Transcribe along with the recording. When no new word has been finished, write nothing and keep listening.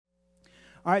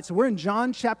All right, so we're in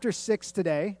John chapter 6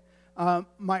 today.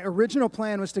 My original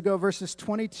plan was to go verses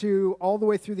 22 all the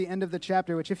way through the end of the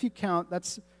chapter, which if you count,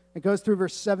 it goes through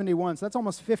verse 71, so that's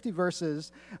almost 50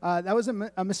 verses. That was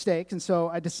a mistake, and so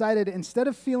I decided instead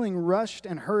of feeling rushed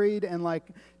and hurried and like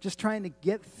just trying to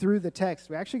get through the text,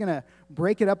 we're actually going to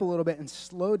break it up a little bit and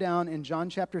slow down in John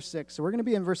chapter 6. So we're going to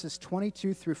be in verses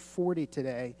 22 through 40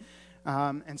 today.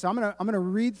 And so I'm going to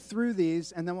read through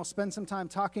these, and then we'll spend some time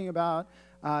talking about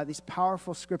these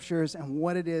powerful scriptures and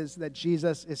what it is that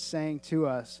Jesus is saying to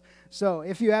us. So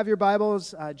if you have your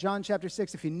Bibles, John chapter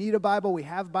 6, if you need a Bible, we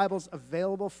have Bibles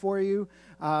available for you.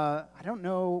 I don't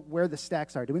know where the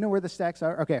stacks are. Do we know where the stacks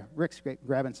are? Okay, Rick's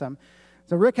grabbing some.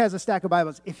 So Rick has a stack of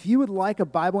Bibles. If you would like a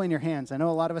Bible in your hands, I know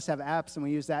a lot of us have apps and we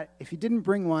use that. If you didn't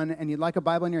bring one and you'd like a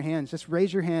Bible in your hands, just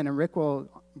raise your hand and Rick will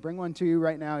bring one to you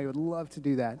right now. He would love to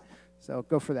do that. So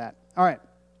go for that. All right.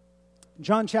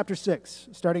 John chapter 6,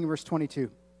 starting in verse 22.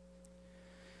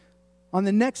 On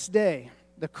the next day,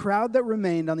 the crowd that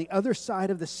remained on the other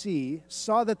side of the sea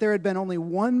saw that there had been only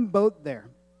one boat there,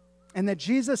 and that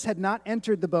Jesus had not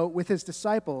entered the boat with his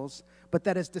disciples, but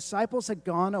that his disciples had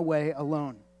gone away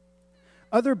alone.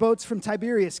 Other boats from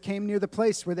Tiberias came near the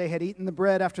place where they had eaten the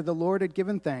bread after the Lord had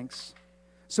given thanks.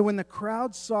 So when the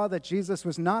crowd saw that Jesus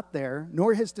was not there,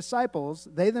 nor his disciples,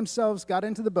 they themselves got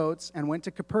into the boats and went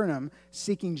to Capernaum,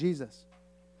 seeking Jesus.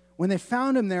 When they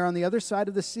found him there on the other side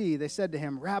of the sea, they said to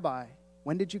him, "Rabbi,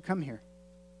 when did you come here?"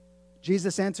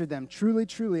 Jesus answered them, "Truly,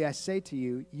 truly, I say to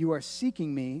you, you are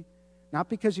seeking me, not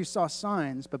because you saw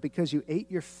signs, but because you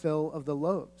ate your fill of the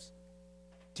loaves.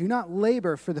 Do not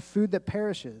labor for the food that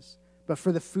perishes, but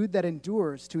for the food that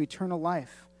endures to eternal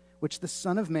life, which the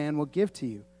Son of Man will give to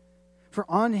you. For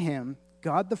on him,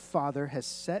 God the Father has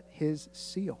set his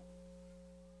seal."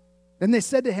 Then they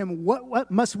said to him,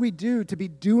 What must we do to be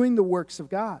doing the works of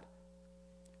God?"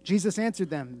 Jesus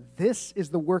answered them, "This is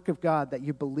the work of God, that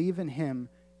you believe in him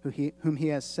whom he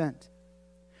has sent."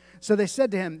 So they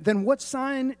said to him, "Then what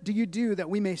sign do you do that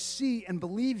we may see and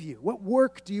believe you? What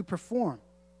work do you perform?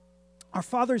 Our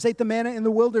fathers ate the manna in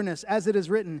the wilderness, as it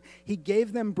is written, he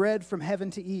gave them bread from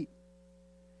heaven to eat."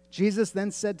 Jesus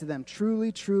then said to them,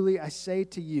 "Truly, truly, I say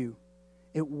to you,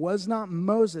 it was not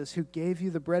Moses who gave you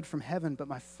the bread from heaven, but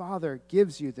my Father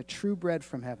gives you the true bread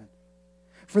from heaven.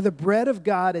 For the bread of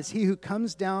God is he who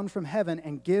comes down from heaven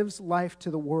and gives life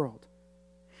to the world."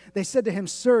 They said to him,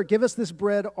 "Sir, give us this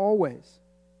bread always."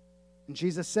 And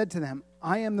Jesus said to them,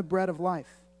 "I am the bread of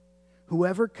life.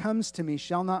 Whoever comes to me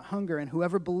shall not hunger, and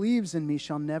whoever believes in me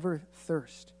shall never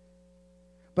thirst.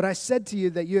 But I said to you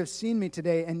that you have seen me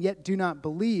today and yet do not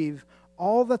believe.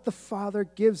 All that the Father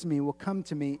gives me will come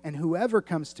to me, and whoever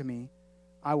comes to me,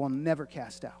 I will never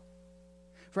cast out.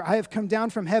 For I have come down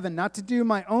from heaven not to do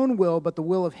my own will, but the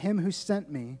will of him who sent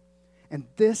me. And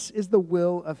this is the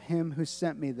will of him who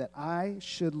sent me, that I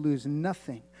should lose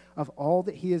nothing of all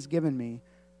that he has given me,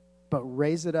 but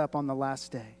raise it up on the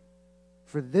last day.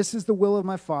 For this is the will of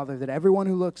my Father, that everyone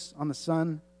who looks on the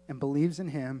Son and believes in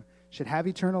him should have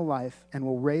eternal life, and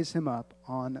will raise him up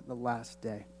on the last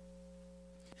day."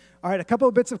 All right, a couple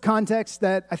of bits of context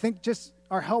that I think just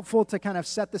are helpful to kind of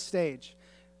set the stage.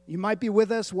 You might be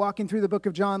with us walking through the book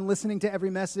of John, listening to every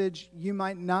message. You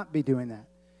might not be doing that.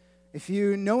 If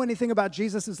you know anything about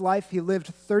Jesus' life, he lived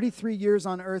 33 years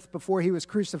on earth before he was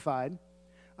crucified.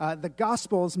 The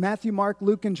Gospels, Matthew, Mark,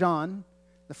 Luke, and John,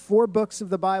 the 4 books of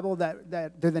the Bible that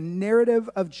they're the narrative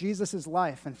of Jesus'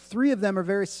 life. And 3 of them are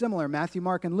very similar, Matthew,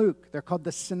 Mark, and Luke. They're called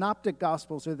the Synoptic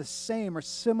Gospels, or the same or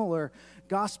similar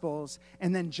Gospels.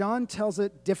 And then John tells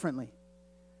it differently.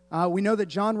 We know that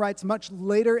John writes much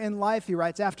later in life. He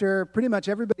writes after pretty much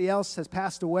everybody else has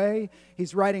passed away.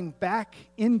 He's writing back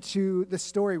into the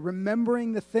story,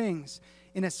 remembering the things.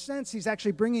 In a sense, he's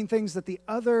actually bringing things that the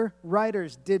other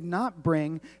writers did not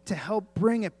bring to help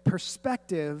bring a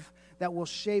perspective that will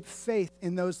shape faith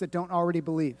in those that don't already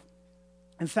believe.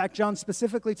 In fact, John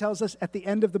specifically tells us at the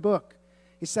end of the book,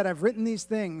 he said, "I've written these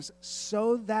things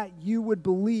so that you would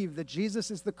believe that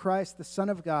Jesus is the Christ, the Son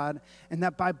of God, and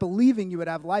that by believing you would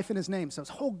have life in his name." So his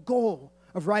whole goal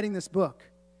of writing this book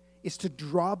is to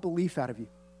draw belief out of you.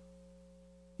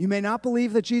 You may not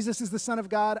believe that Jesus is the Son of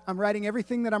God. I'm writing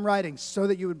everything that I'm writing so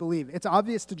that you would believe. It's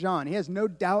obvious to John. He has no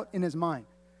doubt in his mind.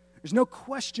 There's no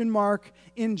question mark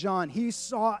in John. He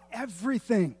saw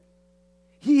everything.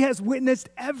 He has witnessed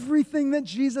everything that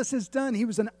Jesus has done. He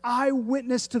was an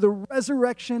eyewitness to the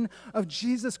resurrection of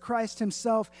Jesus Christ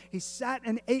himself. He sat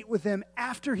and ate with him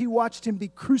after he watched him be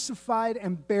crucified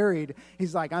and buried.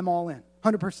 He's like, "I'm all in,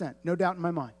 100%, no doubt in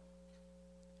my mind."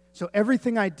 So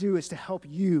everything I do is to help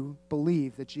you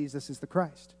believe that Jesus is the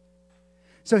Christ.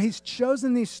 So he's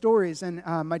chosen these stories, and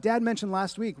my dad mentioned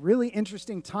last week, really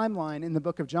interesting timeline in the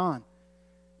book of John.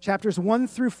 Chapters 1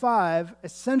 through 5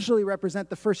 essentially represent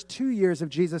the first 2 years of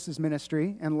Jesus'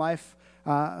 ministry and life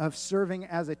of serving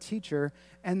as a teacher.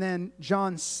 And then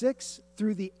John 6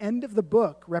 through the end of the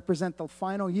book represent the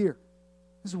final year.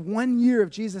 This is 1 year of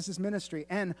Jesus' ministry,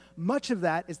 and much of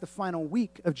that is the final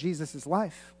week of Jesus'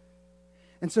 life.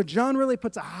 And so John really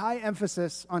puts a high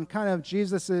emphasis on kind of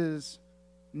Jesus'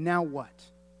 now what,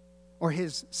 or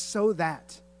his so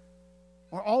that,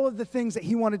 or all of the things that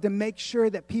he wanted to make sure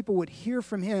that people would hear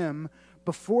from him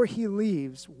before he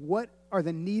leaves. What are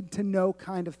the need-to-know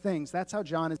kind of things? That's how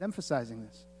John is emphasizing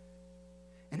this.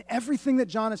 And everything that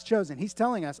John has chosen, he's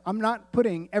telling us, I'm not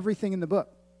putting everything in the book.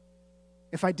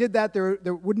 If I did that, there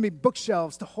wouldn't be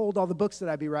bookshelves to hold all the books that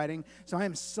I'd be writing. So I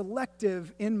am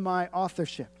selective in my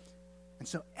authorship. And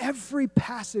so every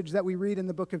passage that we read in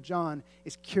the book of John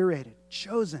is curated,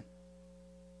 chosen,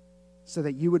 so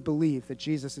that you would believe that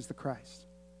Jesus is the Christ.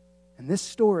 And this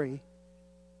story,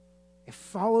 it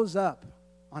follows up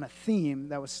on a theme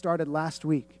that was started last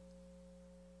week.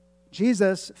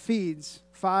 Jesus feeds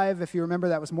 5, if you remember,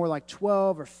 that was more like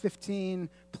 12 or 15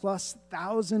 plus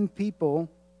thousand people.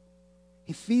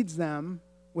 He feeds them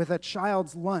with a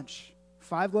child's lunch,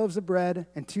 5 loaves of bread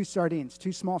and 2 sardines,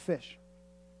 2 small fish.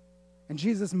 And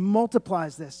Jesus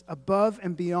multiplies this above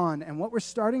and beyond. And what we're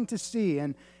starting to see,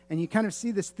 and you kind of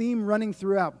see this theme running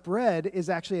throughout, bread is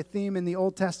actually a theme in the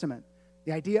Old Testament.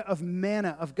 The idea of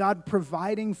manna, of God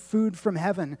providing food from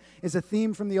heaven, is a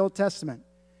theme from the Old Testament.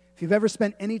 If you've ever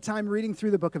spent any time reading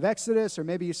through the book of Exodus, or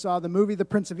maybe you saw the movie The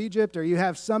Prince of Egypt, or you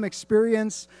have some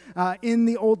experience in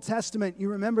the Old Testament,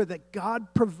 you remember that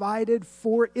God provided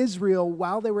for Israel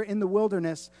while they were in the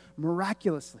wilderness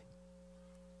miraculously.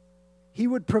 He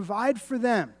would provide for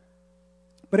them,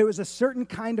 but it was a certain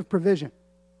kind of provision.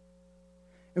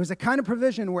 It was a kind of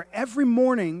provision where every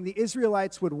morning the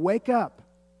Israelites would wake up.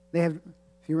 If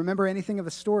you remember anything of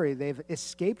the story, they've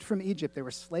escaped from Egypt. They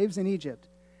were slaves in Egypt.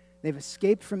 They've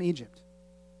escaped from Egypt.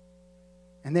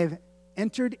 And they've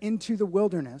entered into the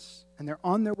wilderness, and they're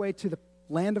on their way to the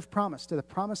land of promise, to the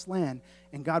promised land,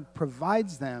 and God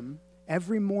provides them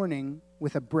every morning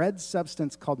with a bread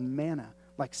substance called manna,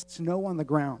 like snow on the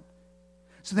ground.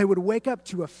 So they would wake up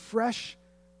to a fresh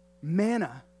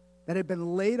manna that had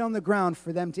been laid on the ground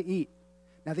for them to eat.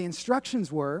 Now, the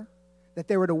instructions were that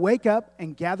they were to wake up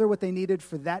and gather what they needed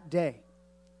for that day.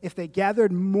 If they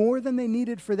gathered more than they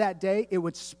needed for that day, it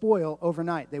would spoil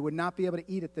overnight. They would not be able to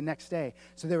eat it the next day.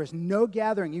 So there was no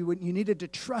gathering. You needed to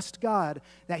trust God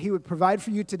that he would provide for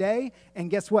you today.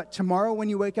 And guess what? Tomorrow when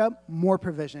you wake up, more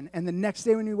provision. And the next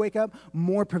day when you wake up,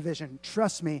 more provision.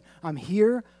 Trust me. I'm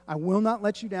here. I will not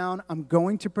let you down. I'm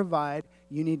going to provide.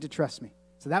 You need to trust me.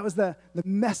 So that was the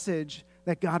message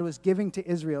that God was giving to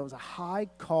Israel. It was a high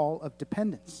call of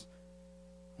dependence.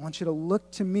 I want you to look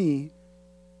to me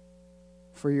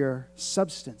for your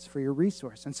substance, for your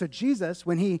resource. And so Jesus,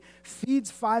 when he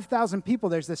feeds 5,000 people,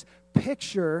 there's this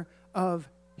picture of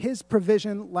his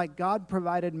provision like God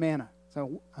provided manna.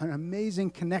 So an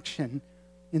amazing connection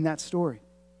in that story.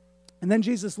 And then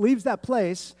Jesus leaves that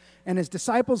place, and his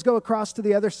disciples go across to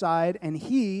the other side, and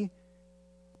he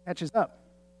catches up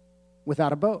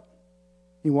without a boat.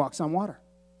 He walks on water.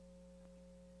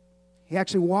 He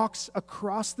actually walks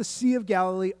across the Sea of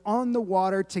Galilee on the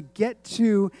water to get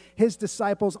to his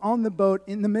disciples on the boat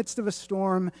in the midst of a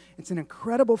storm. It's an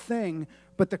incredible thing,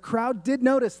 but the crowd did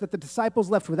notice that the disciples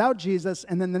left without Jesus,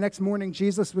 and then the next morning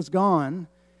Jesus was gone.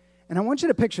 And I want you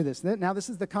to picture this. Now, this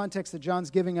is the context that John's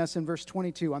giving us in verse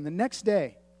 22. On the next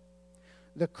day,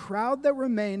 the crowd that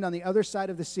remained on the other side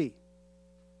of the sea.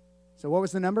 So what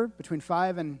was the number? Between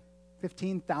 5 and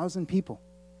 15,000 people.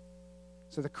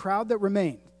 So the crowd that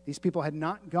remained, these people had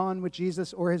not gone with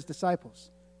Jesus or his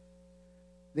disciples.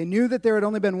 They knew that there had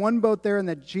only been one boat there and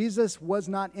that Jesus was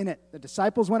not in it. The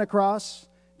disciples went across,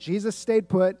 Jesus stayed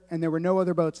put, and there were no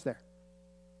other boats there.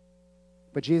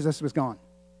 But Jesus was gone.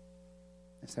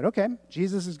 They said, okay,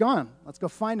 Jesus is gone. Let's go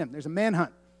find him. There's a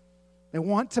manhunt. They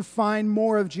want to find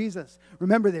more of Jesus.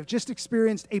 Remember, they've just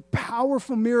experienced a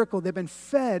powerful miracle. They've been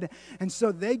fed, and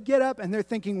so they get up and they're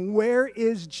thinking, where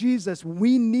is Jesus?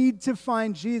 We need to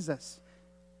find Jesus.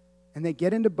 And they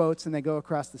get into boats and they go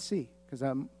across the sea because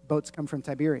boats come from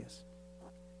Tiberias.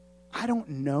 I don't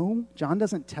know. John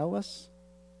doesn't tell us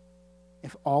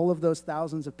if all of those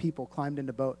thousands of people climbed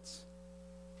into boats.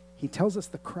 He tells us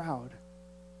the crowd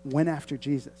went after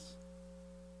Jesus.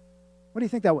 What do you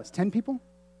think that was? 10 people?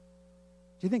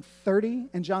 Do you think 30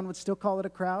 and John would still call it a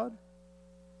crowd?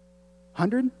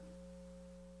 100?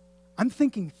 I'm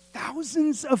thinking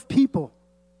thousands of people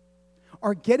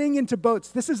are getting into boats.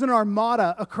 This is an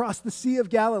armada across the Sea of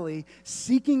Galilee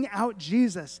seeking out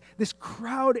Jesus. This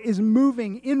crowd is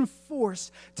moving in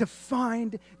force to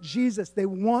find Jesus. They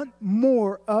want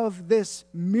more of this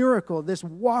miracle, this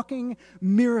walking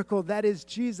miracle that is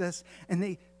Jesus, and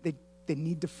they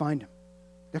need to find him.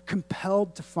 They're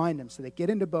compelled to find him. So they get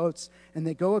into boats and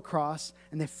they go across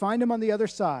and they find him on the other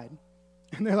side.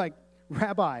 And they're like,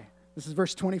 Rabbi, this is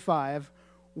verse 25,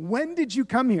 when did you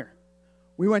come here?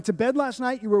 We went to bed last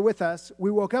night, you were with us.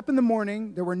 We woke up in the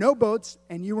morning, there were no boats,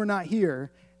 and you were not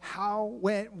here.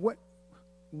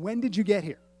 When did you get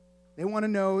here? They want to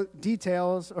know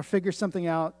details or figure something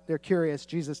out. They're curious.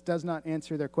 Jesus does not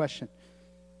answer their question.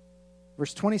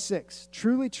 Verse 26,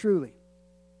 truly, truly.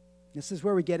 This is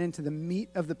where we get into the meat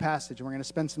of the passage, and we're going to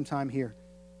spend some time here.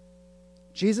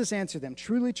 Jesus answered them,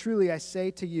 truly, truly, I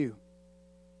say to you,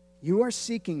 you are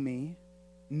seeking me,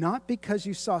 not because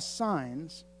you saw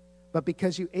signs, but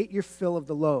because you ate your fill of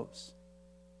the loaves.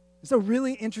 It's a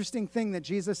really interesting thing that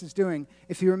Jesus is doing.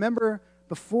 If you remember,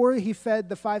 before he fed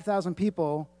the 5,000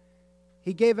 people,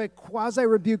 he gave a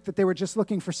quasi-rebuke that they were just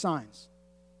looking for signs.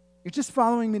 You're just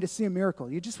following me to see a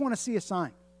miracle. You just want to see a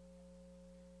sign.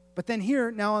 But then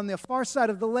here, now on the far side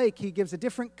of the lake, he gives a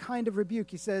different kind of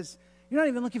rebuke. He says, you're not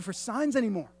even looking for signs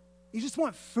anymore. You just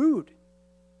want food.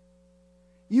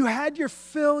 You had your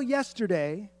fill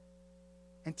yesterday,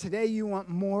 and today you want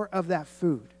more of that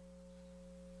food.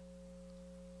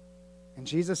 And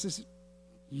Jesus is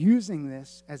using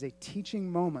this as a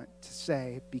teaching moment to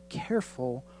say, be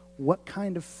careful what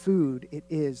kind of food it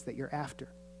is that you're after.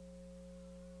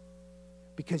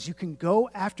 Because you can go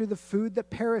after the food that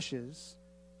perishes,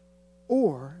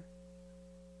 or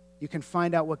you can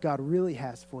find out what God really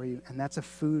has for you, and that's a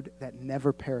food that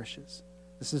never perishes.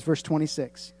 This is verse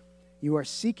 26. You are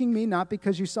seeking me not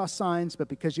because you saw signs, but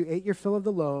because you ate your fill of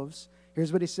the loaves.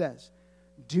 Here's what he says.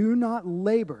 Do not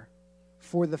labor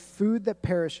for the food that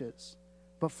perishes,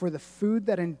 but for the food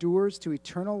that endures to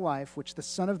eternal life, which the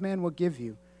Son of Man will give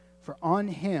you. For on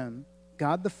him,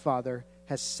 God the Father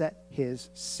has set his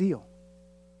seal.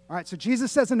 All right, so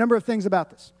Jesus says a number of things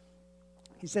about this.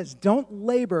 He says, don't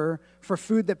labor for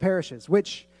food that perishes,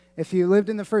 which, if you lived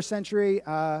in the first century,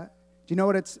 do you know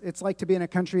what it's like to be in a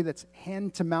country that's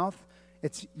hand to mouth?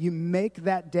 It's you make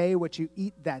that day what you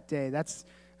eat that day. That's,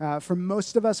 for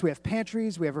most of us, we have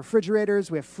pantries, we have refrigerators,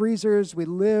 we have freezers, we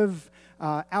live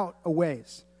out a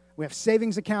ways. We have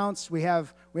savings accounts, we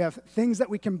have things that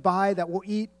we can buy that we'll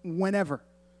eat whenever.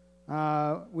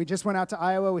 We just went out to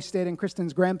Iowa. We stayed in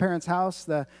Kristen's grandparents' house.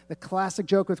 The classic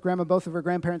joke with Grandma, both of her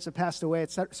grandparents have passed away.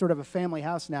 It's sort of a family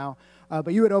house now.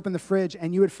 But you would open the fridge,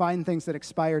 and you would find things that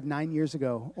expired 9 years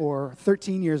ago or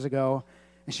 13 years ago.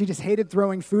 And she just hated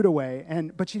throwing food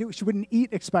away. But she wouldn't eat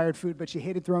expired food, but she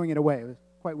hated throwing it away. It was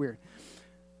quite weird.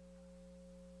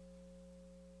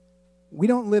 We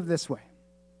don't live this way.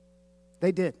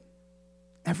 They did.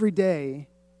 Every day,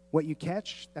 what you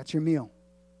catch, that's your meal.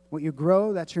 What you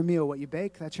grow, that's your meal. What you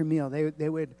bake, that's your meal. They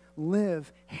would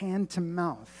live hand to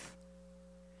mouth.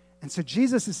 And so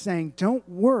Jesus is saying, don't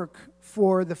work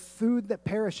for the food that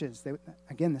perishes. They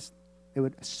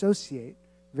would associate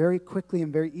very quickly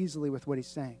and very easily with what he's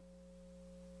saying.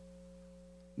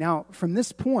 Now, from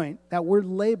this point, that word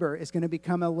labor is going to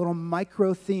become a little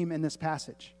micro theme in this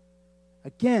passage.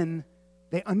 Again,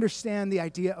 they understand the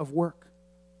idea of work.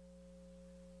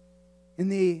 In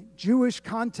the Jewish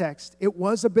context, it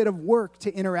was a bit of work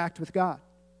to interact with God.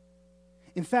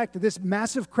 In fact, this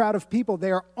massive crowd of people,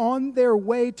 they are on their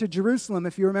way to Jerusalem.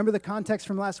 If you remember the context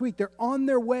from last week, they're on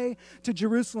their way to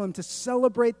Jerusalem to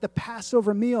celebrate the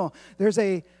Passover meal. There's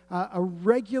a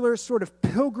regular sort of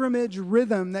pilgrimage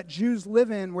rhythm that Jews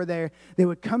live in where they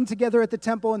would come together at the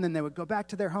temple and then they would go back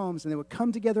to their homes, and they would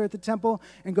come together at the temple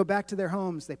and go back to their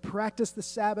homes. They practiced the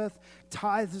Sabbath,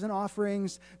 tithes and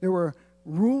offerings. There were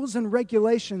rules and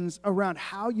regulations around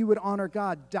how you would honor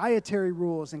God, dietary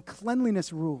rules and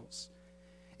cleanliness rules.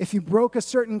 If you broke a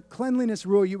certain cleanliness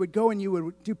rule, you would go and you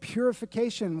would do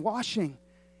purification, washing,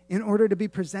 in order to be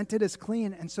presented as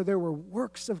clean. And so there were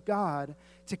works of God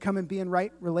to come and be in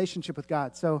right relationship with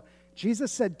God. So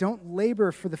Jesus said, don't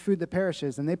labor for the food that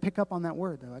perishes. And they pick up on that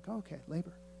word. They're like, oh, okay,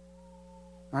 labor.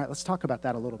 All right, let's talk about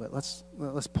that a little bit. Let's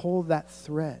pull that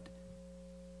thread.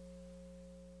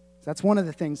 So that's one of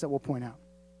the things that we'll point out.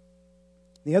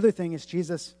 The other thing is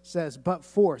Jesus says, but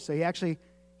for. So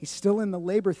he's still in the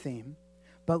labor theme.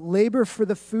 But labor for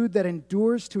the food that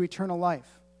endures to eternal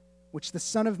life, which the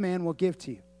Son of Man will give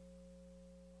to you.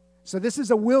 So this is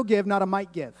a will give, not a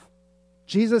might give.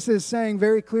 Jesus is saying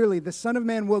very clearly, the Son of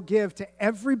Man will give to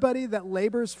everybody that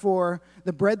labors for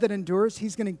the bread that endures.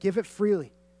 He's going to give it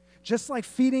freely. Just like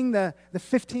feeding the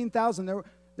 15,000,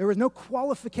 there There was no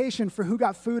qualification for who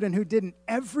got food and who didn't.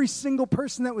 Every single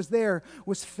person that was there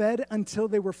was fed until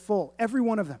they were full, every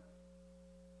one of them.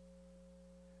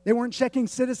 They weren't checking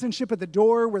citizenship at the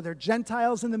door. Were there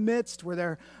Gentiles in the midst? Were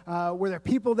there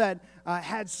people that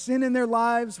had sin in their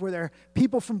lives? Were there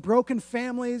people from broken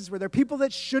families? Were there people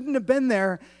that shouldn't have been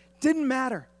there? Didn't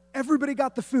matter. Everybody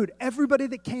got the food. Everybody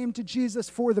that came to Jesus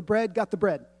for the bread got the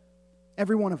bread.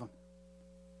 Every one of them.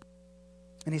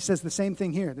 And he says the same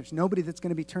thing here. There's nobody that's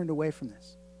going to be turned away from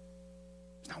this.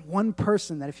 There's not one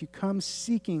person that if you come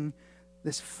seeking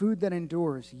this food that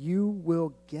endures, you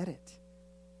will get it.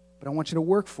 But I want you to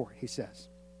work for it, he says.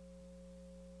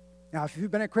 Now, if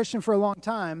you've been a Christian for a long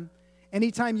time,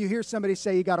 anytime you hear somebody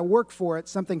say you got to work for it,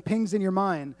 something pings in your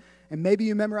mind. And maybe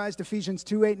you memorized Ephesians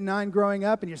 2, 8, and 9 growing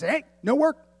up, and you say, hey, no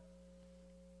work.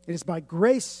 It is by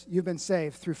grace you've been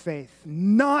saved through faith,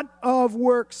 not of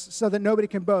works, so that nobody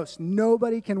can boast.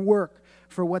 Nobody can work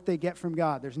for what they get from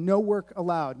God. There's no work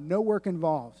allowed, no work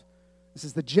involved. This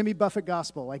is the Jimmy Buffett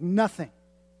gospel, like nothing.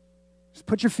 Just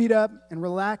put your feet up and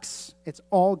relax. It's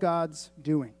all God's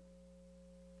doing.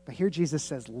 But here Jesus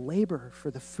says, labor for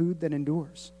the food that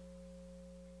endures.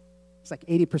 It's like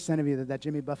 80% of you that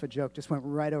Jimmy Buffett joke just went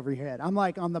right over your head. I'm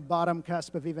like on the bottom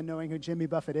cusp of even knowing who Jimmy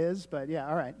Buffett is, but yeah,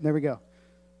 all right, there we go.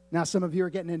 Now some of you are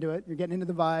getting into it. You're getting into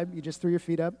the vibe. You just threw your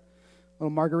feet up, a little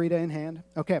margarita in hand.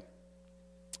 Okay,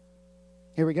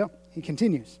 here we go. He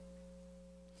continues.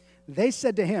 They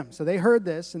said to him, so they heard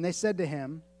this, and they said to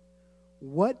him,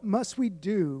 what must we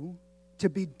do to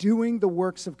be doing the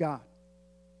works of God?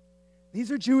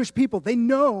 These are Jewish people. They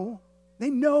know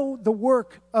the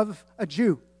work of a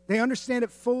Jew. They understand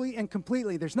it fully and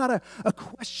completely. There's not a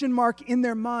question mark in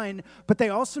their mind, but they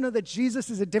also know that Jesus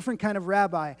is a different kind of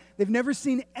rabbi. They've never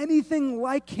seen anything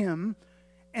like him,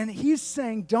 and he's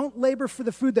saying, don't labor for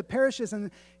the food that perishes.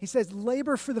 And he says,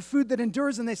 labor for the food that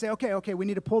endures. And they say, okay, we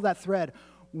need to pull that thread.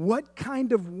 What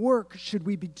kind of work should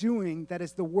we be doing that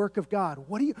is the work of God?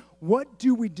 What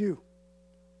do we do?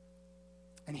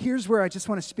 And here's where I just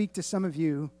want to speak to some of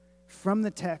you from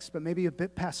the text, but maybe a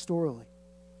bit pastorally.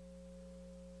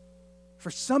 For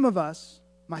some of us,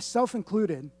 myself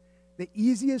included, the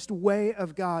easiest way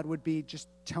of God would be just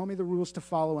tell me the rules to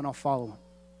follow and I'll follow them.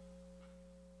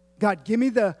 God, give me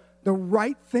the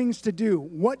right things to do.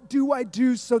 What do I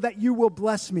do so that you will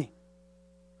bless me?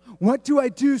 What do I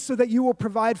do so that you will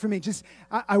provide for me?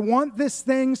 I want this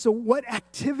thing, so what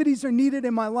activities are needed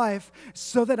in my life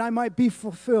so that I might be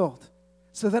fulfilled,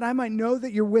 so that I might know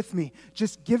that you're with me?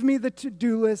 Just give me the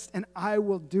to-do list and I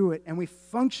will do it. And we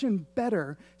function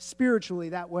better spiritually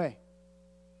that way.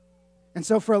 And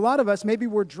so for a lot of us, maybe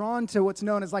we're drawn to what's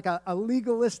known as like a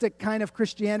legalistic kind of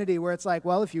Christianity where it's like,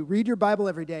 well, if you read your Bible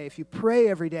every day, if you pray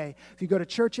every day, if you go to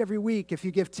church every week, if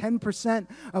you give 10%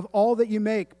 of all that you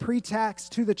make pre-tax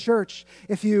to the church,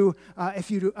 if you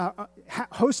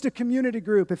host a community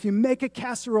group, if you make a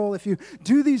casserole, if you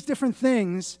do these different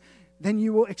things, then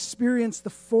you will experience the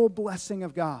full blessing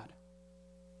of God.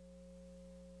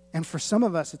 And for some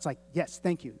of us, it's like, yes,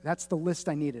 thank you. That's the list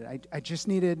I needed. I just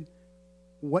needed,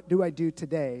 what do I do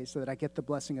today so that I get the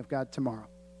blessing of God tomorrow?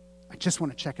 I just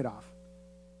want to check it off.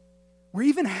 We're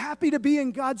even happy to be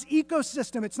in God's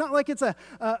ecosystem. It's not like it's a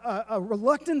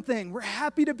reluctant thing. We're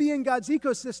happy to be in God's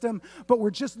ecosystem, but we're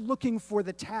just looking for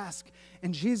the task.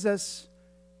 And Jesus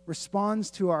responds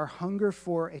to our hunger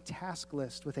for a task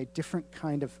list with a different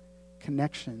kind of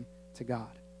connection to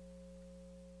God.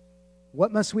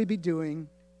 What must we be doing?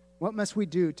 What must we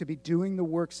do to be doing the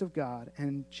works of God?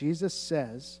 And Jesus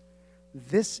says,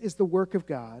 this is the work of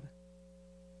God,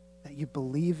 that you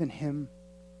believe in him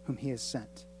whom he has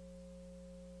sent.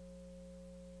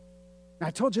 Now,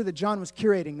 I told you that John was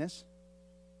curating this,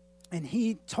 and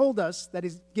he told us that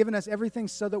he's given us everything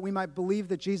so that we might believe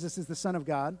that Jesus is the Son of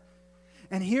God.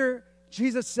 And here,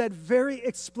 Jesus said very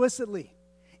explicitly,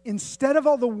 instead of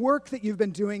all the work that you've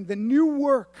been doing, the new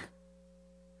work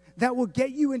that will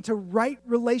get you into right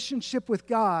relationship with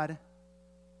God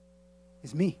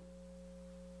is me.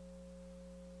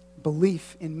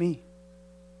 Belief in me.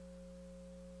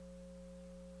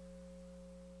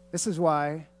 This is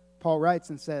why Paul writes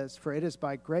and says, for it is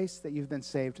by grace that you've been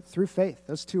saved through faith.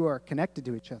 Those two are connected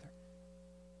to each other.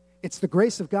 It's the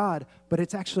grace of God, but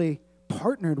it's actually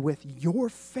partnered with your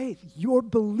faith, your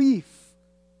belief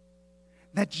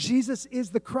that Jesus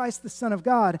is the Christ, the Son of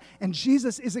God, and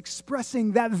Jesus is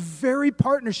expressing that very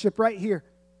partnership right here.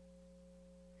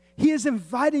 He is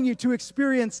inviting you to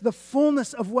experience the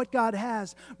fullness of what God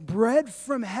has. Bread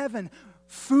from heaven,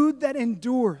 food that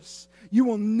endures. You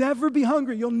will never be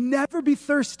hungry. You'll never be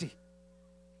thirsty.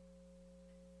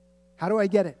 How do I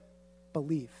get it?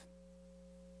 Believe.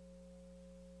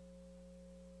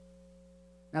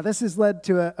 Now, this has led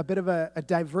to a bit of a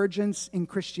divergence in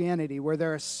Christianity, where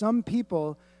there are some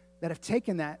people that have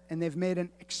taken that and they've made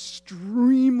an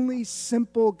extremely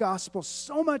simple gospel,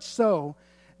 so much so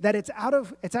that it's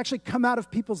actually come out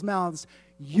of people's mouths.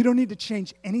 You don't need to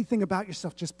change anything about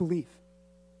yourself, just believe.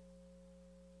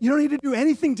 You don't need to do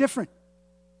anything different.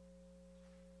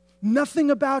 Nothing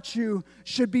about you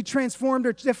should be transformed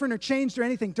or different or changed or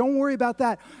anything. Don't worry about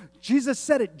that. Jesus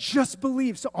said it, just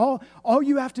believe. So all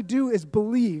you have to do is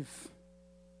believe.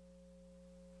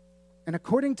 And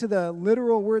according to the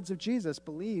literal words of Jesus,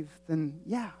 believe, then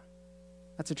yeah,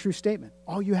 that's a true statement.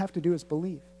 All you have to do is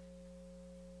believe.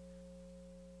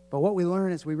 But what we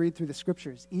learn as we read through the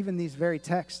scriptures, even these very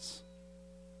texts,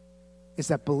 is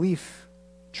that belief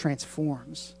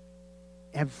transforms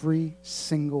every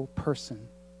single person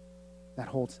that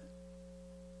holds it.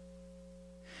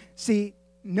 See,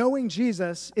 knowing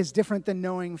Jesus is different than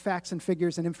knowing facts and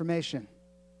figures and information.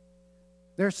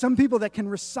 There are some people that can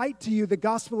recite to you the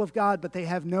gospel of God, but they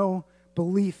have no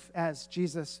belief as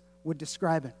Jesus would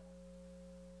describe it.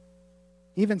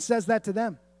 He even says that to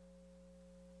them.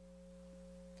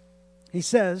 He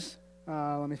says,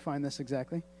 let me find this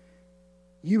exactly.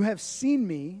 You have seen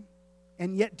me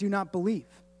and yet do not believe.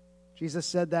 Jesus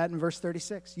said that in verse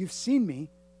 36. You've seen me,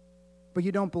 but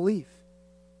you don't believe.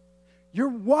 You're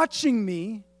watching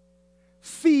me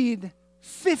feed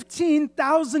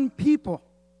 15,000 people,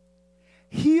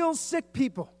 heal sick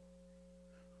people,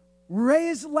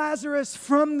 raise Lazarus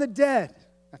from the dead.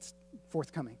 That's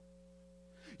forthcoming.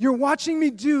 You're watching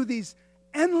me do these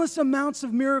endless amounts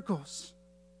of miracles.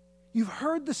 You've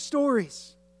heard the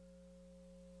stories.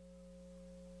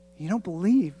 You don't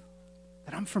believe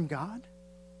that I'm from God?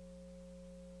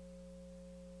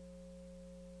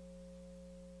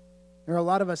 There are a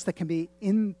lot of us that can be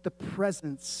in the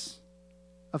presence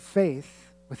of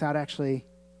faith without actually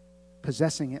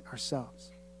possessing it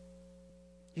ourselves.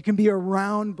 You can be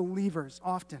around believers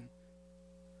often,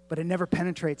 but it never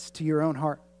penetrates to your own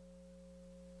heart.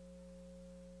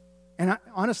 And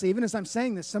honestly, even as I'm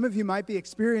saying this, some of you might be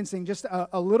experiencing just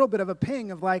a little bit of a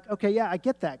ping of like, okay, yeah, I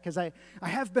get that, because I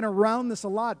have been around this a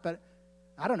lot, but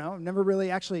I don't know, I've never really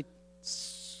actually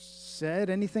said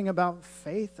anything about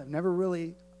faith. I've never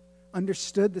really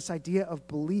understood this idea of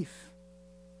belief.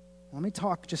 Let me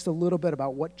talk just a little bit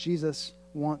about what Jesus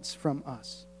wants from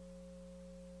us.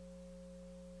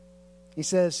 He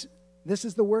says, this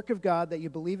is the work of God, that you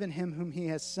believe in him whom he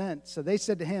has sent. So they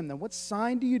said to him, then what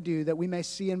sign do you do that we may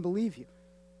see and believe you?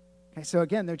 Okay, so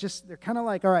again, they're kind of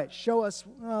like, all right, show us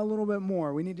a little bit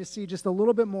more. We need to see just a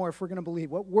little bit more if we're going to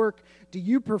believe. What work do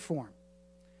you perform?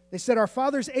 They said, our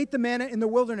fathers ate the manna in the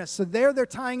wilderness. So there they're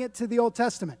tying it to the Old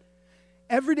Testament.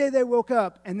 Every day they woke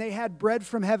up and they had bread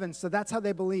from heaven, so that's how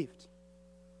they believed.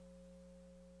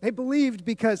 They believed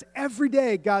because every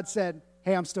day God said,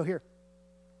 hey, I'm still here.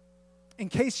 In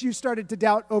case you started to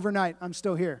doubt overnight, I'm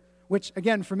still here. Which,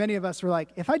 again, for many of us, we're like,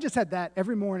 if I just had that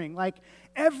every morning, like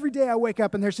every day I wake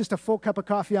up and there's just a full cup of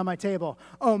coffee on my table,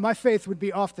 oh, my faith would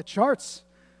be off the charts.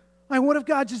 Like, what if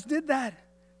God just did that?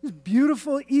 This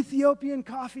beautiful Ethiopian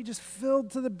coffee just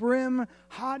filled to the brim,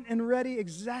 hot and ready,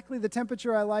 exactly the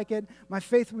temperature I like it. My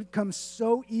faith would come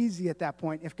so easy at that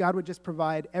point if God would just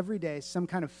provide every day some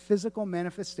kind of physical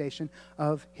manifestation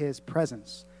of his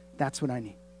presence. That's what I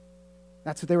need.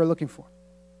 That's what they were looking for.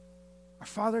 Our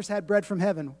fathers had bread from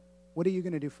heaven. What are you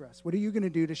going to do for us? What are you going to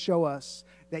do to show us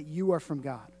that you are from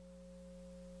God?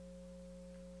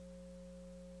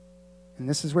 And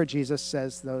this is where Jesus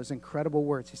says those incredible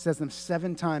words. He says them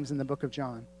 7 times in the book of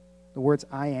John. The words,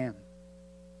 I am.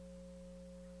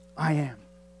 I am.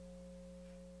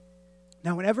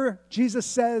 Now, whenever Jesus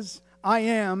says, I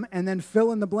am, and then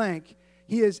fill in the blank,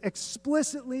 he is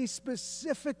explicitly,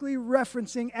 specifically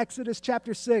referencing Exodus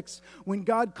chapter 6, when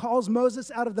God calls Moses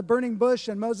out of the burning bush,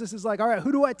 and Moses is like, all right,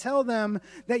 who do I tell them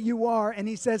that you are? And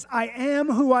he says, I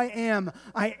am who I am.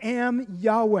 I am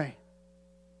Yahweh.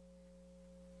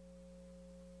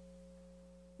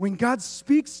 When God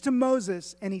speaks to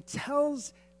Moses and he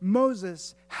tells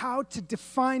Moses how to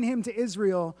define him to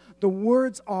Israel, the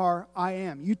words are, I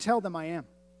am. You tell them I am.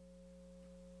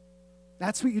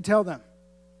 That's what you tell them.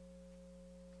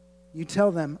 You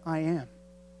tell them, I am.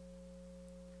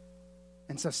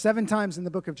 And so 7 times in the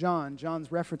book of John, John's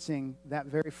referencing that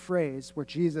very phrase where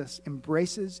Jesus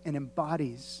embraces and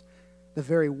embodies the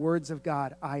very words of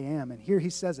God, I am. And here he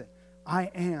says it,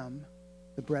 I am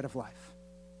the bread of life.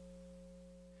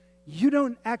 You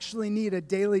don't actually need a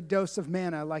daily dose of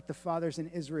manna like the fathers in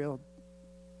Israel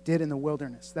did in the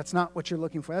wilderness. That's not what you're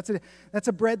looking for. That's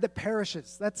a bread that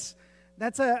perishes. That's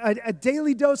a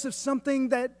daily dose of something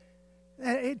that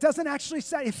it doesn't actually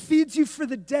say. It feeds you for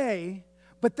the day,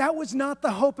 But that was not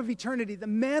the hope of eternity. The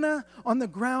manna on the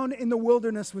ground in the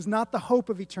wilderness was not the hope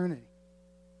of eternity.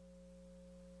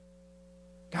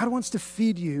 God wants to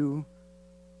feed you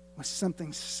with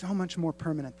something so much more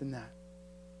permanent than that,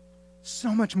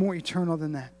 so much more eternal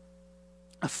than that.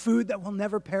 A food that will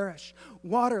never perish.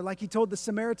 Water, like he told the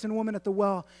Samaritan woman at the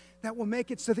well, that will make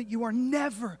it so that you are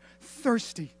never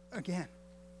thirsty again.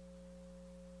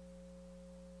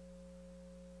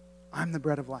 I'm the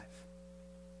bread of life.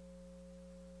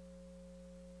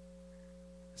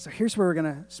 So here's where we're going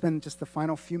to spend just the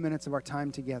final few minutes of our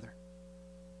time together.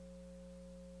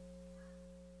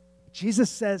 Jesus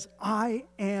says, I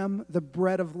am the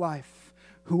bread of life.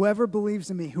 Whoever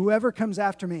believes in me, whoever comes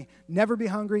after me, never be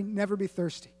hungry, never be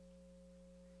thirsty.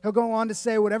 He'll go on to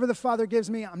say, whatever the Father gives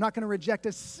me, I'm not going to reject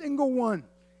a single one.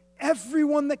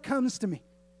 Everyone that comes to me.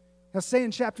 He'll say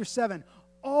in chapter 7,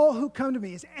 all who come to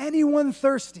me, is anyone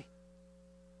thirsty?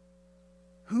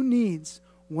 Who needs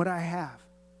what I have?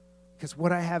 Because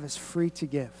what I have is free to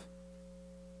give.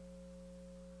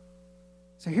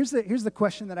 So here's the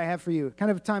question that I have for you.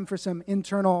 Kind of time for some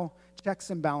internal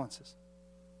checks and balances.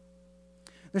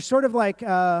 There's sort of like,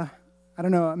 I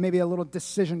don't know, maybe a little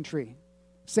decision tree.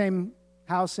 Same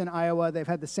house in Iowa, they've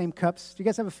had the same cups. Do you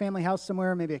guys have a family house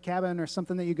somewhere, maybe a cabin or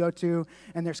something that you go to,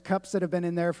 and there's cups that have been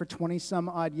in there for 20-some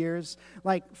odd years?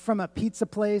 Like from a pizza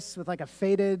place with like a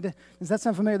faded, does that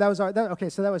sound familiar? Okay,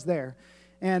 so that was there.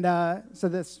 And so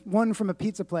this one from a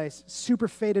pizza place, super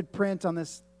faded print on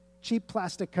this cheap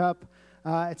plastic cup.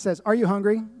 It says, are you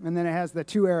hungry? And then it has the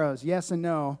 2 arrows, yes and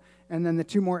no, and then the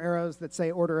 2 more arrows that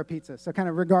say order a pizza. So kind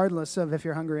of regardless of if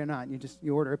you're hungry or not,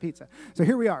 you order a pizza. So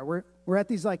here we are. We're at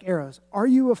these like arrows. Are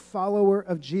you a follower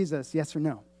of Jesus, yes or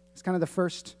no? It's kind of the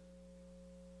first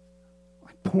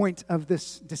point of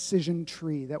this decision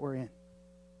tree that we're in.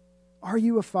 Are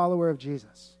you a follower of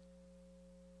Jesus?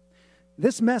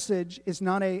 This message is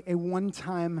not a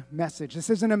one-time message. This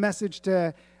isn't a message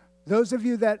to those of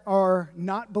you that are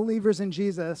not believers in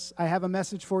Jesus. I have a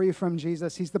message for you from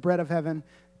Jesus. He's the bread of heaven.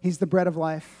 He's the bread of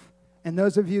life. And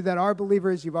those of you that are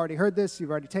believers, you've already heard this. You've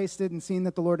already tasted and seen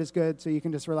that the Lord is good, so you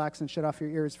can just relax and shut off your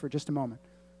ears for just a moment.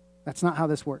 That's not how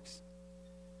this works.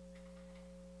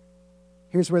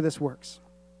 Here's where this works.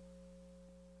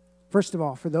 First of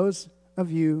all, for those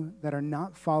of you that are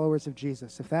not followers of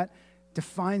Jesus, if that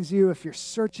defines you, if you're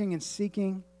searching and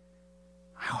seeking,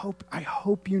 I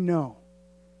hope you know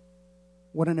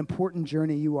what an important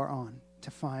journey you are on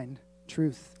to find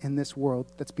truth in this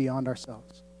world that's beyond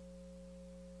ourselves.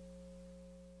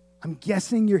 I'm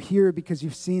guessing you're here because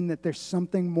you've seen that there's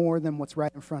something more than what's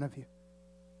right in front of you.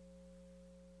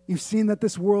 You've seen that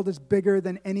this world is bigger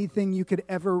than anything you could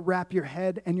ever wrap your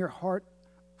head and your heart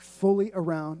fully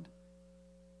around.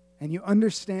 And you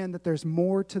understand that there's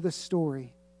more to the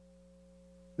story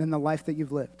than the life that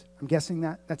you've lived. I'm guessing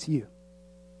that's you.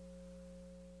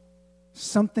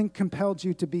 Something compelled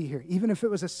you to be here. Even if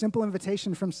it was a simple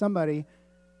invitation from somebody,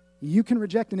 you can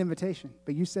reject an invitation,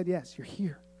 but you said yes, you're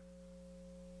here.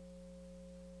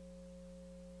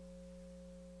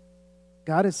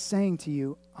 God is saying to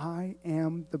you, I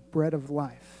am the bread of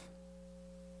life.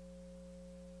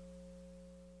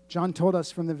 John told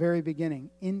us from the very beginning,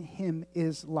 in him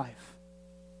is life.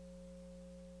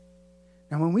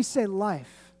 Now, when we say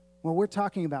life, what we're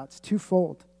talking about is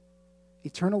twofold: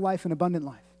 eternal life and abundant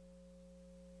life.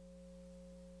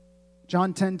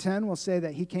 John 10:10 will say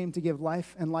that he came to give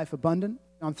life and life abundant.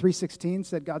 John 3:16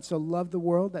 said God so loved the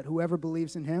world that whoever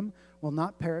believes in him will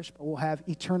not perish but will have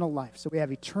eternal life. So we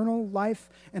have eternal life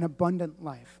and abundant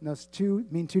life. And those two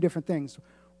mean two different things.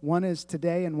 One is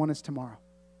today and one is tomorrow.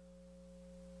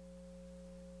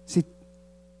 See,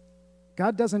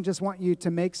 God doesn't just want you to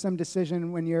make some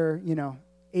decision when you're,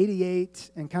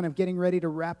 88 and kind of getting ready to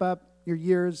wrap up your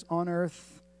years on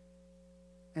earth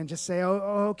and just say,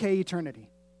 oh, okay, eternity.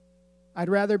 I'd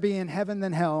rather be in heaven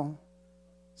than hell,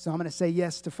 so I'm going to say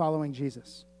yes to following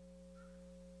Jesus.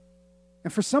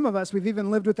 And for some of us, we've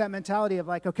even lived with that mentality of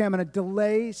like, okay, I'm going to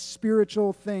delay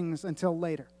spiritual things until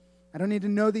later. I don't need to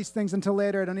know these things until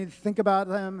later. I don't need to think about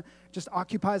them. It just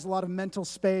occupies a lot of mental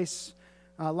space,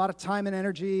 a lot of time and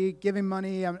energy, giving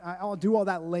money. I'll do all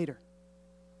that later.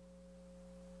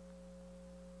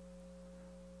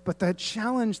 But the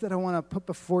challenge that I want to put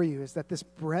before you is that this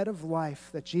bread of life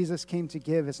that Jesus came to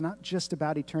give is not just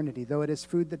about eternity, though it is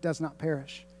food that does not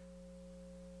perish.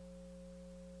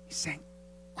 He's saying,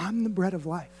 I'm the bread of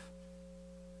life.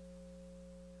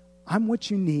 I'm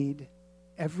what you need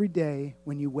every day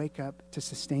when you wake up to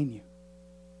sustain you.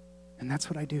 And that's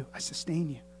what I do. I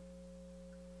sustain you.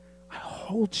 I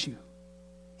hold you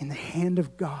in the hand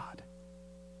of God.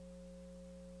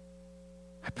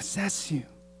 I possess you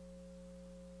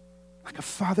Like a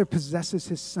father possesses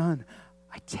his son.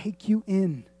 I take you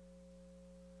in.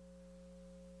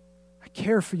 I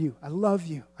care for you. I love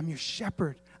you. I'm your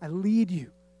shepherd. I lead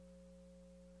you.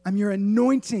 I'm your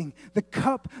anointing, the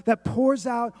cup that pours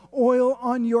out oil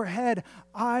on your head.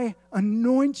 I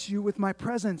anoint you with my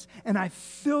presence, and I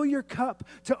fill your cup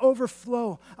to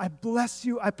overflow. I bless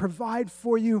you. I provide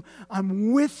for you.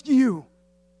 I'm with you.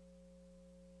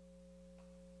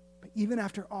 But even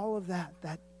after all of that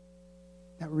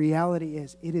reality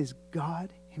is, it is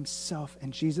God himself.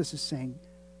 And Jesus is saying,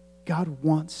 God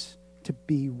wants to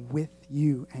be with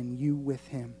you and you with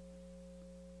him.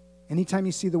 Anytime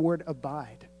you see the word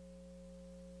abide,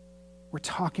 we're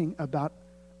talking about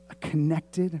a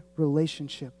connected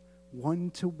relationship,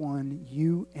 one-to-one,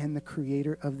 you and the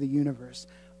creator of the universe,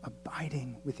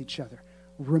 abiding with each other,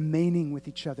 remaining with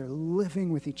each other,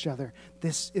 living with each other.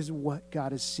 This is what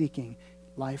God is seeking,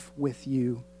 life with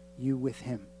you, you with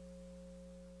him.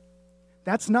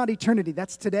 That's not eternity,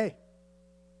 that's today.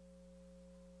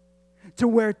 To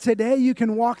where today you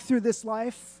can walk through this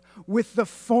life with the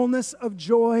fullness of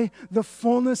joy, the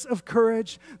fullness of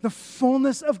courage, the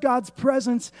fullness of God's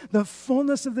presence, the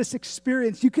fullness of this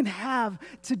experience. You can have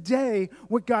today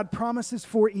what God promises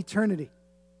for eternity.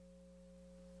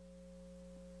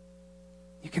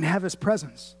 You can have his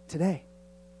presence today.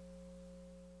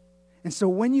 And so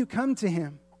when you come to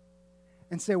him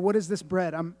and say, what is this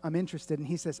bread? I'm interested. And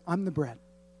he says, I'm the bread.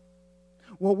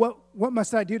 Well, what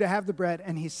must I do to have the bread?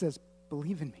 And he says,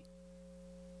 believe in me.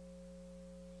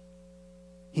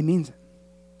 He means it.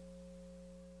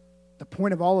 The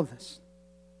point of all of this.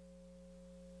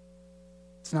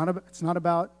 It's not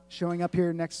about showing up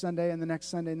here next Sunday and the next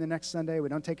Sunday and the next Sunday. We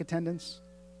don't take attendance.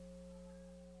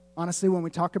 Honestly, when we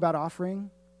talk about offering,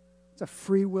 it's a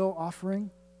free will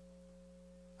offering.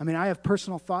 I mean, I have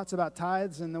personal thoughts about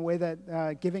tithes and the way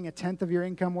that giving a tenth of your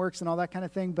income works and all that kind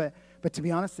of thing. But to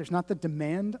be honest, there's not the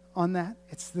demand on that.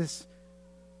 It's this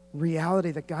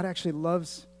reality that God actually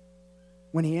loves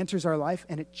when he enters our life,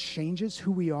 and it changes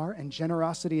who we are, and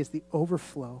generosity is the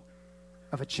overflow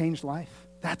of a changed life.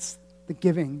 That's the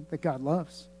giving that God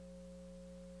loves.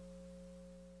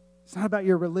 It's not about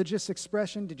your religious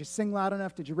expression. Did you sing loud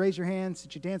enough? Did you raise your hands?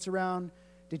 Did you dance around?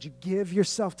 Did you give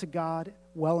yourself to God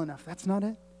well enough? That's not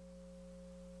it.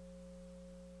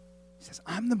 He says,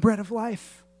 I'm the bread of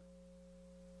life.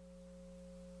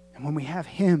 And when we have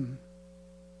him,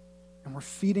 and we're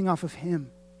feeding off of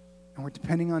him, and we're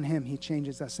depending on him, he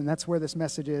changes us. And that's where this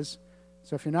message is.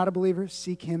 So if you're not a believer,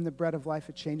 seek him, the bread of life.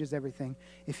 It changes everything.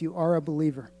 If you are a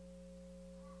believer,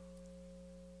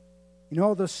 you know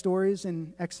all those stories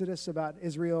in Exodus about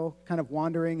Israel kind of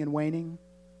wandering and waning?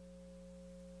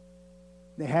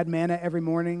 They had manna every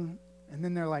morning, and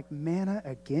then they're like, manna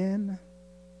again?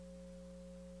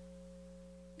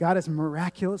 God is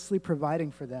miraculously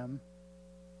providing for them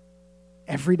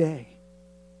every day,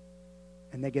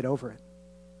 and they get over it.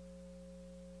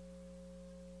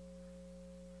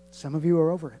 Some of you are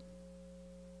over it.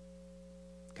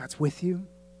 God's with you.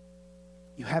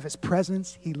 You have his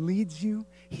presence. He leads you.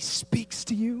 He speaks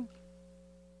to you.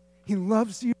 He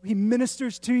loves you. He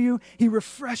ministers to you. He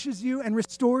refreshes you and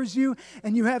restores you.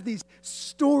 And you have these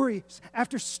stories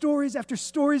after stories after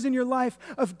stories in your life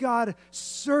of God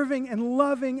serving and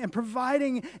loving and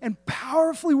providing and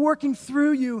powerfully working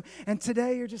through you. And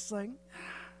today you're just like,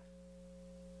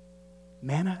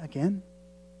 manna again?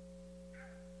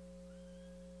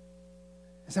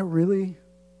 Is that really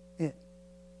it?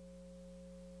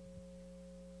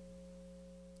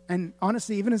 And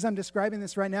honestly, even as I'm describing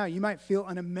this right now, you might feel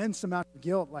an immense amount of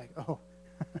guilt, like, oh.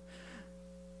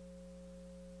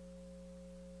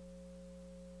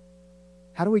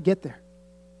 How do we get there?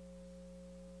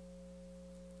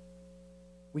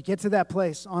 We get to that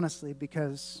place, honestly,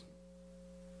 because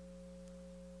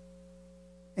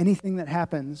anything that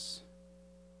happens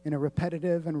in a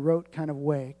repetitive and rote kind of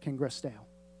way can grow stale.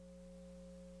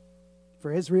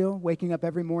 For Israel, waking up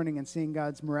every morning and seeing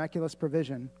God's miraculous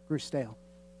provision grew stale.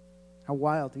 How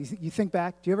wild. You think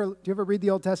back, do you ever read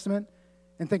the Old Testament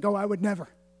and think, oh, I would never.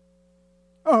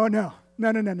 Oh, no.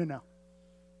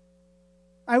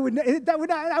 I would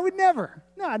never.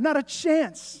 No, not a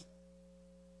chance.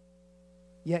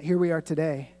 Yet here we are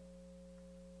today.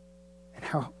 And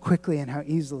how quickly and how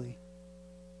easily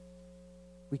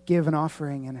we give an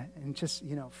offering and just,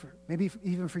 for maybe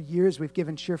even for years we've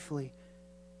given cheerfully.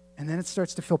 And then it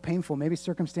starts to feel painful. Maybe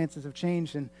circumstances have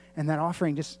changed, and that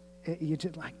offering you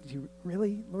just like, do you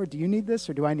really, Lord, do you need this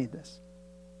or do I need this?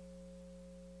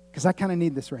 Because I kind of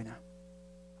need this right now.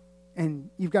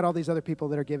 And you've got all these other people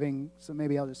that are giving, so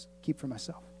maybe I'll just keep for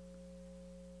myself.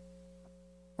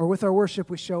 Or with our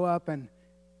worship, we show up and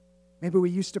Maybe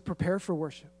we used to prepare for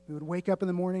worship. We would wake up in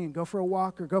the morning and go for a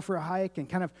walk or go for a hike and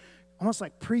kind of almost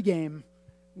like pregame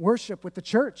worship with the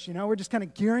church. We're just kind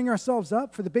of gearing ourselves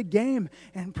up for the big game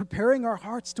and preparing our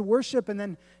hearts to worship. And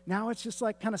then now it's just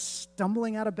like kind of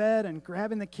stumbling out of bed and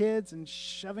grabbing the kids and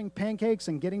shoving pancakes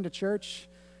and getting to church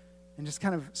and just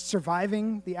kind of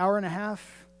surviving the hour and a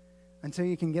half until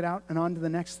you can get out and on to the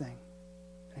next thing.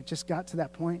 And it just got to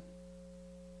that point.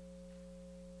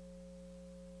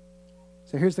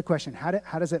 So here's the question. How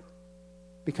does it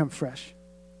become fresh?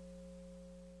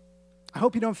 I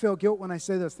hope you don't feel guilt when I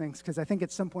say those things, because I think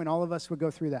at some point all of us would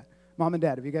go through that. Mom and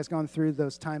Dad, have you guys gone through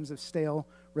those times of stale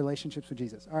relationships with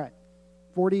Jesus? All right.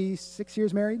 46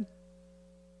 years married,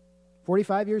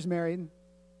 45 years married,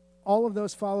 all of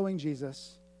those following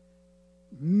Jesus,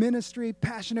 ministry,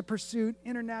 passionate pursuit,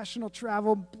 international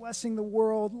travel, blessing the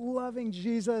world, loving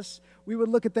Jesus. We would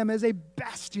look at them as a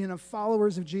bastion of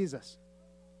followers of Jesus.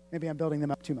 Maybe I'm building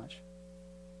them up too much.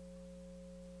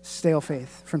 Stale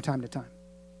faith from time to time.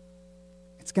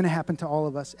 It's going to happen to all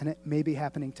of us, and it may be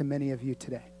happening to many of you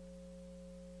today.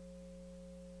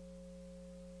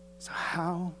 So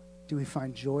how do we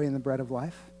find joy in the bread of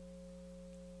life?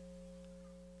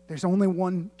 There's only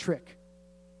one trick.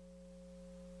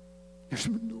 There's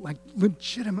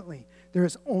legitimately, there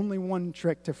is only one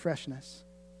trick to freshness.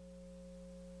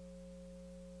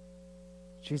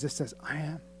 Jesus says, I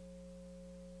am.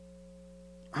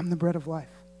 I'm the bread of life.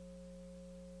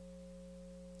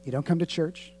 You don't come to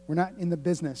church. We're not in the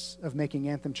business of making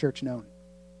Anthem Church known.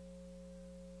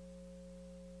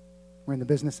 We're in the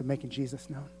business of making Jesus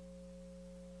known.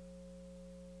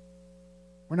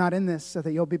 We're not in this so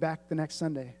that you'll be back the next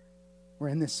Sunday. We're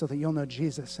in this so that you'll know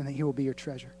Jesus and that he will be your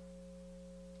treasure.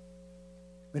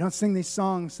 We don't sing these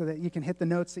songs so that you can hit the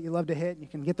notes that you love to hit, and you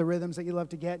can get the rhythms that you love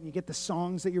to get, and you get the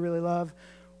songs that you really love.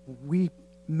 We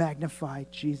magnify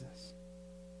Jesus.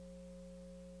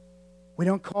 We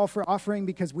don't call for offering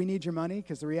because we need your money,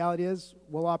 because the reality is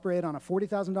we'll operate on a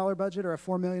 $40,000 budget or a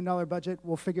 $4 million budget.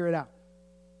 We'll figure it out.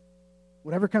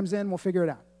 Whatever comes in, we'll figure it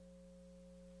out.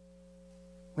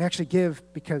 We actually give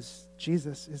because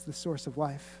Jesus is the source of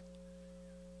life.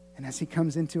 And as he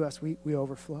comes into us, we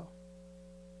overflow.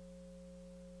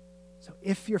 So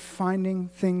if you're finding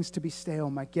things to be stale,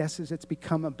 my guess is it's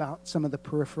become about some of the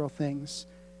peripheral things.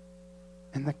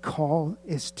 And the call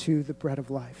is to the bread of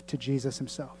life, to Jesus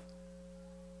himself.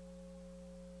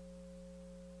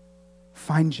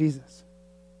 Find Jesus.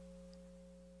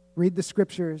 Read the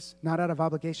scriptures, not out of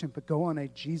obligation, but go on a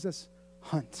Jesus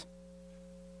hunt.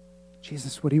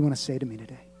 Jesus, what do you want to say to me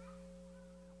today?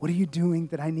 What are you doing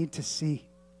that I need to see?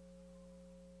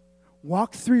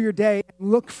 Walk through your day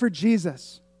and look for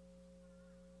Jesus.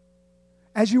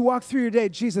 As you walk through your day,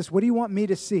 Jesus, what do you want me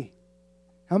to see?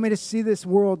 Help me to see this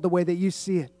world the way that you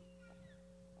see it.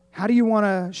 How do you want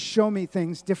to show me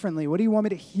things differently? What do you want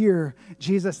me to hear,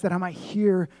 Jesus, that I might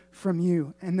hear from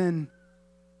you? And then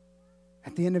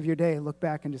at the end of your day, look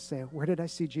back and just say, where did I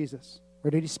see Jesus?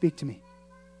 Where did he speak to me?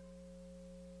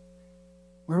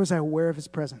 Where was I aware of his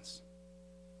presence?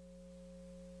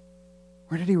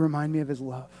 Where did he remind me of his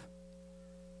love?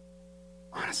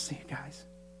 Honestly, guys,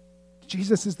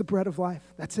 Jesus is the bread of life.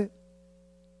 That's it.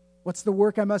 What's the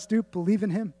work I must do? Believe in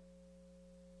him.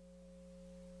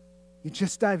 You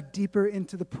just dive deeper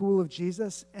into the pool of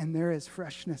Jesus, and there is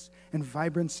freshness and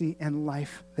vibrancy and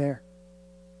life there.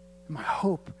 And my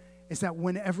hope is that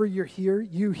whenever you're here,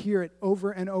 you hear it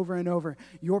over and over and over.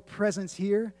 Your presence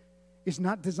here is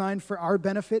not designed for our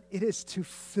benefit. It is to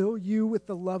fill you with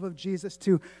the love of Jesus,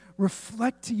 to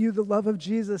reflect to you the love of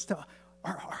Jesus.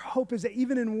 Our hope is that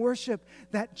even in worship,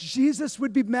 that Jesus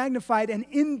would be magnified, and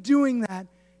in doing that,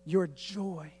 your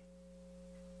joy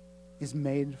is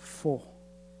made full.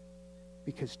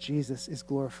 Because Jesus is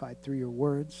glorified through your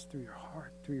words, through your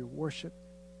heart, through your worship.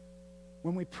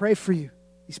 When we pray for you,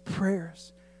 these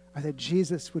prayers are that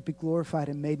Jesus would be glorified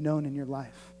and made known in your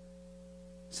life.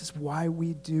 This is why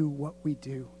we do what we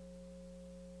do.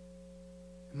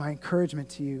 And my encouragement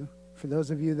to you, for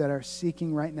those of you that are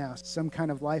seeking right now some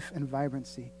kind of life and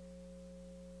vibrancy,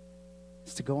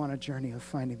 is to go on a journey of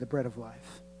finding the bread of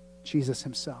life, Jesus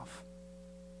himself.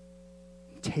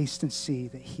 Taste and see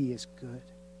that he is good.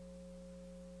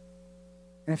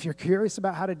 And if you're curious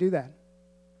about how to do that,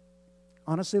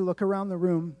 honestly, look around the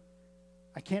room.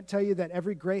 I can't tell you that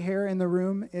every gray hair in the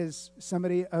room is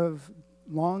somebody of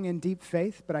long and deep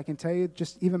faith, but I can tell you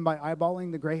just even by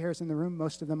eyeballing the gray hairs in the room,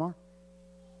 most of them are.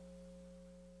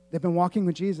 They've been walking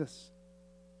with Jesus.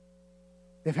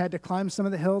 They've had to climb some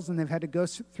of the hills, and they've had to go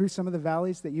through some of the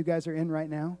valleys that you guys are in right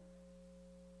now.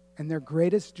 And their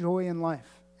greatest joy in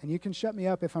life, and you can shut me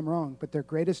up if I'm wrong, but their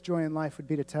greatest joy in life would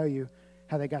be to tell you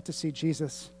how they got to see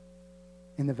Jesus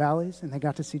in the valleys, and they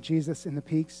got to see Jesus in the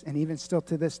peaks, and even still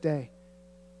to this day,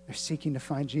 they're seeking to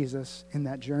find Jesus in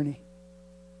that journey.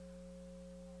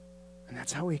 And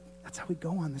that's how we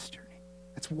go on this journey.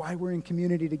 That's why we're in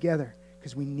community together,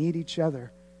 because we need each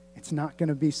other. It's not going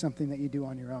to be something that you do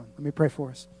on your own. Let me pray for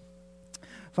us.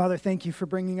 Father, thank you for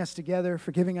bringing us together,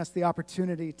 for giving us the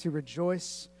opportunity to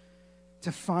rejoice,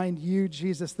 to find you,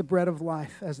 Jesus, the bread of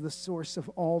life, as the source of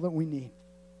all that we need.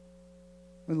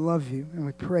 We love you and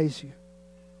we praise you.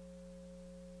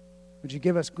 Would you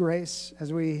give us grace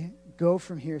as we go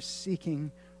from here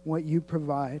seeking what you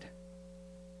provide?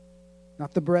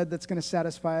 Not the bread that's going to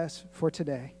satisfy us for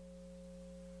today,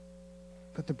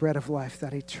 but the bread of life,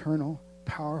 that eternal,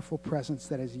 powerful presence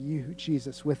that is you,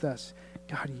 Jesus, with us.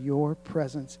 God, your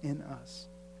presence in us.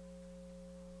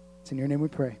 It's in your name we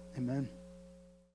pray. Amen.